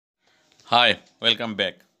Hi, welcome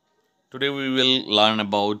back. Today we will learn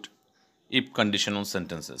about if conditional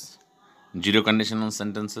sentences, zero conditional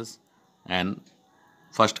sentences, and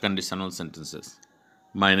first conditional sentences.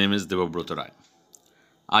 My name is Debabrata রায়।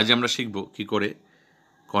 আজ আমরা শিখব কি করে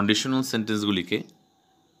conditional সেন্টেন্সগুলিকে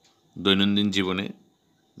দৈনন্দিন জীবনে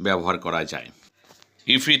ব্যবহার করা যায়।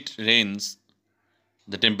 If it rains,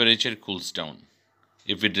 the temperature cools down.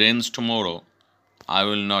 If it rains tomorrow, I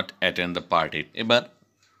will not attend the party. এবার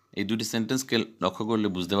এই দুটি সেন্টেন্সকে লক্ষ্য করলে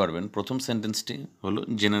বুঝতে পারবেন প্রথম সেন্টেন্সটি হলো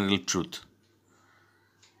জেনারেল ট্রুথ,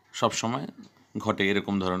 সবসময় ঘটে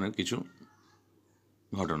এরকম ধরনের কিছু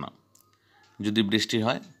ঘটনা। যদি বৃষ্টি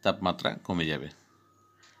হয় তাপমাত্রা কমে যাবে।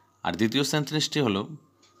 আর দ্বিতীয় সেন্টেন্সটি হলো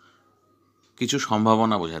কিছু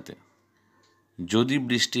সম্ভাবনা বোঝাতে, যদি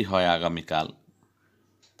বৃষ্টি হয় আগামীকাল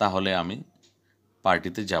তাহলে আমি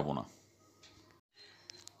পার্টিতে যাব না।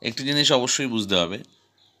 একটি জিনিস অবশ্যই বুঝতে হবে,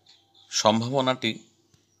 সম্ভাবনাটি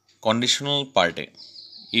কন্ডিশনাল পার্টে,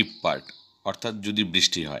 ইফ পার্ট, অর্থাৎ যদি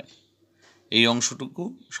বৃষ্টি হয়, এই অংশটুকু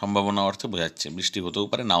সম্ভাবনা অর্থে বোঝাচ্ছে। বৃষ্টি হতেও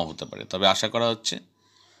পারে, নাও হতে পারে, তবে আশা করা হচ্ছে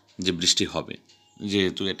যে বৃষ্টি হবে,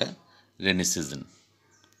 যেহেতু এটা রেনি সিজন।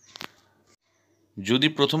 যদি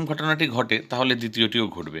প্রথম ঘটনাটি ঘটে তাহলে দ্বিতীয়টিও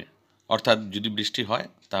ঘটবে, অর্থাৎ যদি বৃষ্টি হয়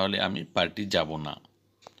তাহলে আমি পার্টি যাব না।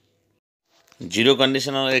 জিরো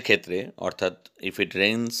কন্ডিশনালের ক্ষেত্রে, অর্থাৎ if it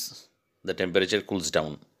rains the temperature cools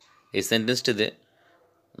down, এই সেন্টেন্সটিতে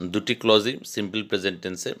দুটি ক্লজই সিম্পল প্রেজেন্ট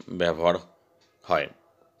টেন্সে ব্যবহার হয়।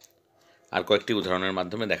 আর কয়েকটি উদাহরণের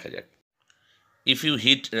মাধ্যমে দেখা যাক। If you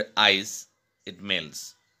hit ice it melts,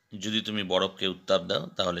 যদি তুমি বরফকে উত্তাপ দাও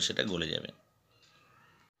তাহলে সেটা গলে যাবে।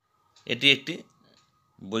 এটি একটি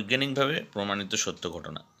বৈজ্ঞানিকভাবে প্রমাণিত সত্য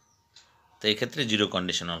ঘটনা, তো এক্ষেত্রে জিরো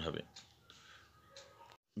কন্ডিশনাল হবে।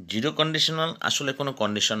 জিরো কন্ডিশনাল আসলে কোনো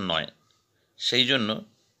কন্ডিশন নয়, সেই জন্য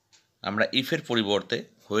আমরা ইফের পরিবর্তে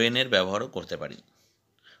হোয়েনের ব্যবহারও করতে পারি।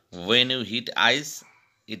 When you hit ice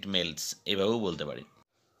it melts, এভাবেও বলতে পারি।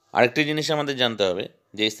 আরেকটি জিনিস আমাদের জানতে হবে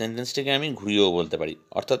যে এই সেন্টেন্সটিকে আমি ঘুরিয়েও বলতে পারি,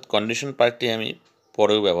 অর্থাৎ কন্ডিশন পার্টটি আমি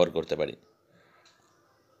পরেও ব্যবহার করতে পারি।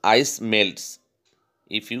 আইস মেল্টস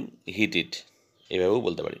ইফ ইউ হিট ইট, এভাবেও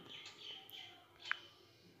বলতে পারি।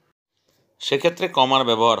 সেক্ষেত্রে কমার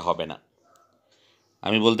ব্যবহার হবে না।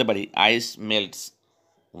 আমি বলতে পারি আইস মেল্টস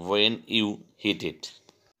ওয়েন ইউ হিট ইট।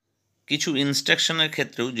 কিছু ইনস্ট্রাকশনের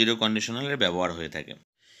ক্ষেত্রেও জিরো কন্ডিশনালের ব্যবহার হয়ে থাকে।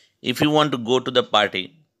 If you want to go to the party,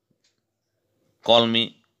 call me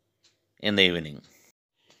in the evening.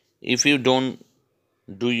 If you don't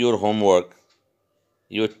do your homework,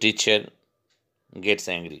 your teacher gets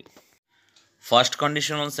angry. First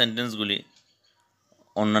conditional সেন্টেন্সগুলি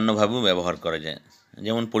অন্যান্যভাবেও ব্যবহার করা যায়,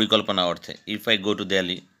 যেমন পরিকল্পনা অর্থে if I go to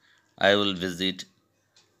Delhi I will visit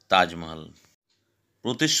Taj Mahal.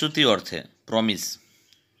 প্রতিশ্রুতি অর্থে promise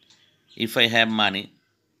if I have money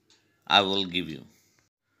I will give you.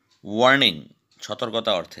 Warning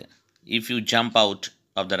সতর্কতা অর্থে if you jump out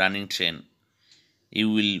of the running train you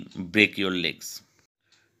will break your legs.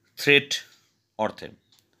 Threat অর্থে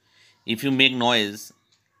if you make noise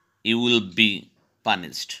you will be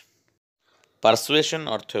punished. Persuasion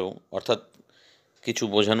অর্থেও, অর্থাৎ কিছু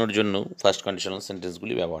বোঝানোর জন্য first conditional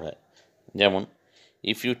সেন্টেন্সগুলি ব্যবহার হয়, যেমন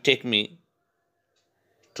if you take me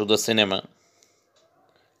to the cinema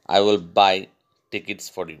I will buy tickets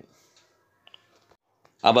for you.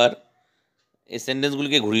 আবার এই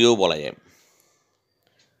সেন্টেন্সগুলিকে ঘুরিয়েও বলা যায়,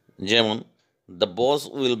 যেমন The boss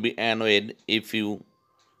will be annoyed if you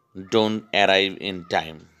don't arrive in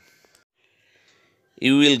time.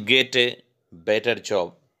 You will get a better job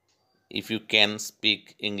if you can speak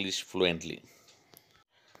English fluently.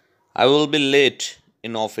 I will be late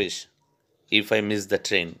in office if I miss the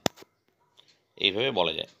train. এইভাবে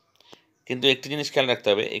বলা যায়। কিন্তু একটি জিনিস খেয়াল রাখতে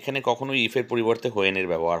হবে, এখানে কখনোই ইফের পরিবর্তে হোয়েনের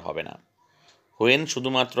ব্যবহার হবে না। হোয়েন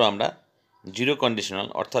শুধুমাত্র আমরা জিরো কন্ডিশনাল,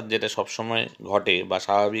 অর্থাৎ যেটা সবসময় ঘটে বা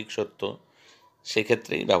স্বাভাবিক সত্য,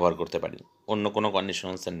 সেক্ষেত্রেই ব্যবহার করতে পারি, অন্য কোনো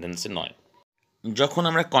কন্ডিশনাল সেন্টেন্সে নয়। যখন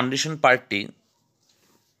আমরা কন্ডিশন পার্টটি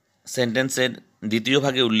সেন্টেন্সের দ্বিতীয়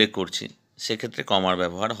ভাগে উল্লেখ করছি, সেক্ষেত্রে কমার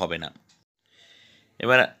ব্যবহার হবে না।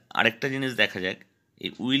 এবার আরেকটা জিনিস দেখা যাক, এই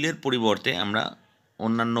উইলের পরিবর্তে আমরা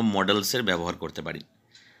অন্যান্য মডেলসের ব্যবহার করতে পারি।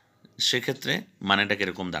 সেক্ষেত্রে মানেটা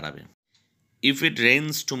কীরকম দাঁড়াবে? If it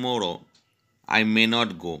rains tomorrow I may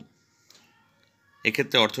not go.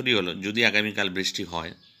 এক্ষেত্রে অর্থটি হলো যদি আগামীকাল বৃষ্টি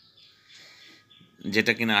হয়,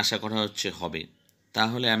 যেটা কিনা আশা করা হচ্ছে হবে,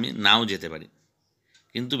 তাহলে আমি নাও যেতে পারি।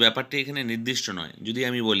 কিন্তু ব্যাপারটি এখানে নির্দিষ্ট নয়। যদি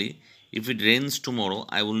আমি বলি if it rains tomorrow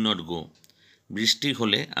I will not go, বৃষ্টি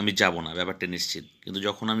হলে আমি যাব না, ব্যাপারটি নিশ্চিত। কিন্তু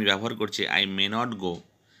যখন আমি ব্যবহার করছি আই মে নট গো,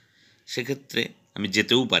 সেক্ষেত্রে আমি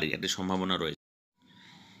যেতেও পারি, একটা সম্ভাবনা রয়েছে।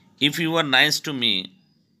 If you R nice to me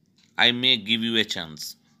I may give U A chance,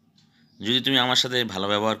 যদি তুমি আমার সাথে ভালো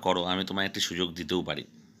ব্যবহার করো আমি তোমায় একটি সুযোগ দিতেও পারি।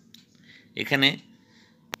 এখানে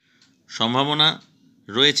সম্ভাবনা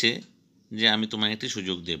রয়েছে যে আমি তোমায় একটি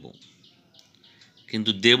সুযোগ দেব,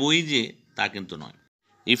 কিন্তু দেবই যে তা কিন্তু নয়।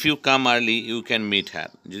 If you come early you can meet হ্যার,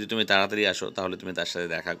 যদি তুমি তাড়াতাড়ি আসো তাহলে তুমি তার সাথে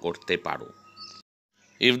দেখা করতে পারো।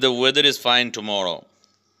 If the weather is fine tomorrow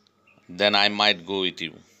then I might go with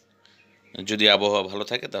you, যদি আবহাওয়া ভালো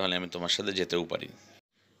থাকে তাহলে আমি তোমার সাথে যেতেও পারি।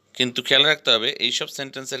 কিন্তু খেয়াল রাখতে হবে এইসব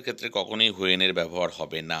সেন্টেন্সের ক্ষেত্রে কখনোই হোয়েনের ব্যবহার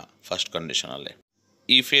হবে না ফার্স্ট কন্ডিশনালে,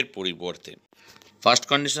 ইফের পরিবর্তে। ফার্স্ট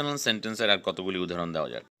কন্ডিশনাল সেন্টেন্সের আর কতগুলি উদাহরণ দেওয়া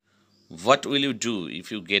যাক। What will you do if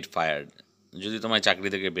you get fired, যদি তোমায় চাকরি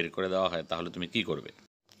থেকে বের করে দেওয়া হয় তাহলে তুমি কী করবে।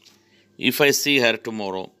 If I C her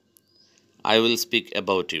tomorrow I will speak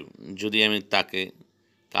about you, যদি আমি তাকে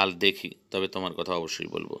কাল দেখি তবে তোমার কথা অবশ্যই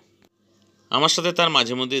বলবো। আমার সাথে তার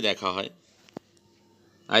মাঝে মধ্যেই দেখা হয়,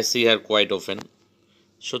 I C her quite often,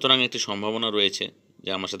 সুতরাং একটি সম্ভাবনা রয়েছে যে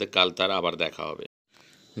আমার সাথে কাল তার আবার দেখা হবে।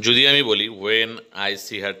 যদি আমি বলি when I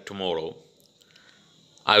C her tomorrow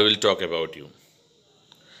I will talk about you,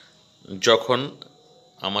 যখন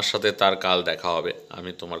আমার সাথে তার কাল দেখা হবে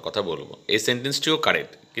আমি তোমার কথা বলবো। এই সেন্টেন্সটিও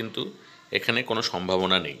কারেক্ট, কিন্তু এখানে কোনো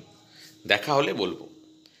সম্ভাবনা নেই, দেখা হলে বলবো।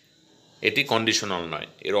 এটি কন্ডিশনাল নয়,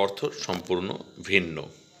 এর অর্থ সম্পূর্ণ ভিন্ন।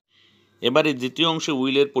 এবারে দ্বিতীয় অংশে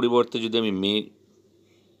উইলের পরিবর্তে যদি আমি মে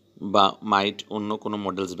বা মাইট অন্য কোনো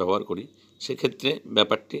মডেলস ব্যবহার করি, সেক্ষেত্রে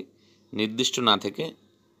ব্যাপারটি নির্দিষ্ট না থেকে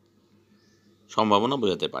সম্ভাবনা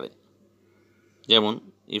বোঝাতে পারে। যেমন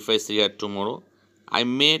if I C her tomorrow I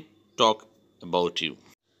may talk about you.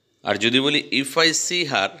 আর যদি বলি if I C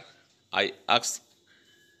her I ask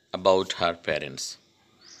about her parents,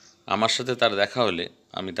 আমার সাথে তার দেখা হলে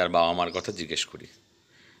আমি তার বাবা মার কথা জিজ্ঞেস করি।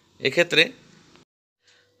 এক্ষেত্রে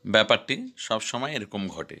ব্যাপারটি সবসময় এরকম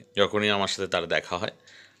ঘটে, যখনই আমার সাথে তার দেখা হয়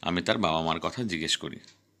আমি তার বাবা মার কথা জিজ্ঞেস করি।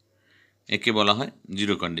 একে বলা হয়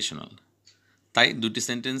জিরো কন্ডিশনাল। তাই দুটি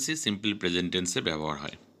সেন্টেন্সই সিম্পল প্রেজেন্ট টেন্সে ব্যবহার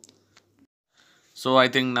হয়। So I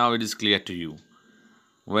think now it is clear to you,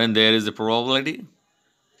 when there is a probability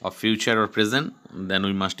of future or present then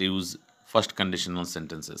we must use first conditional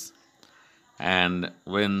sentences, and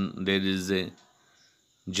when there is a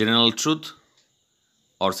general truth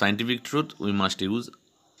or scientific truth we must use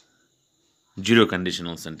zero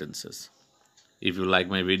conditional sentences. If you like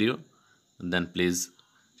my video then please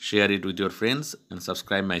share it with your friends and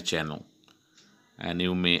subscribe my channel, and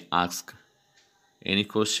you may ask any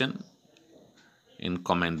question in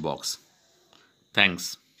comment box. Thanks,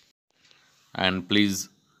 and please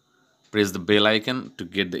press the bell icon to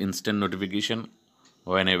get the instant notification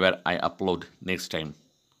whenever I upload next time.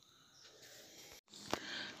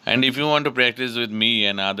 And if you want to practice with me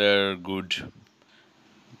and other good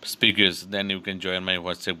speakers, then you can join my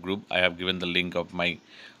WhatsApp group. I have given the link of my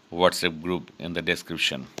WhatsApp group in the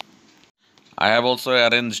description. I have also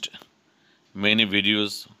arranged many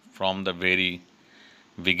videos from the very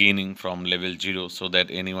beginning, from level 0, so that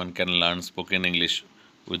anyone can learn spoken English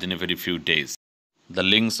within a very few days. The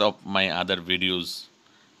links of my other videos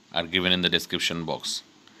are given in the description box.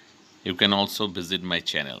 You can also visit my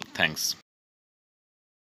channel. Thanks.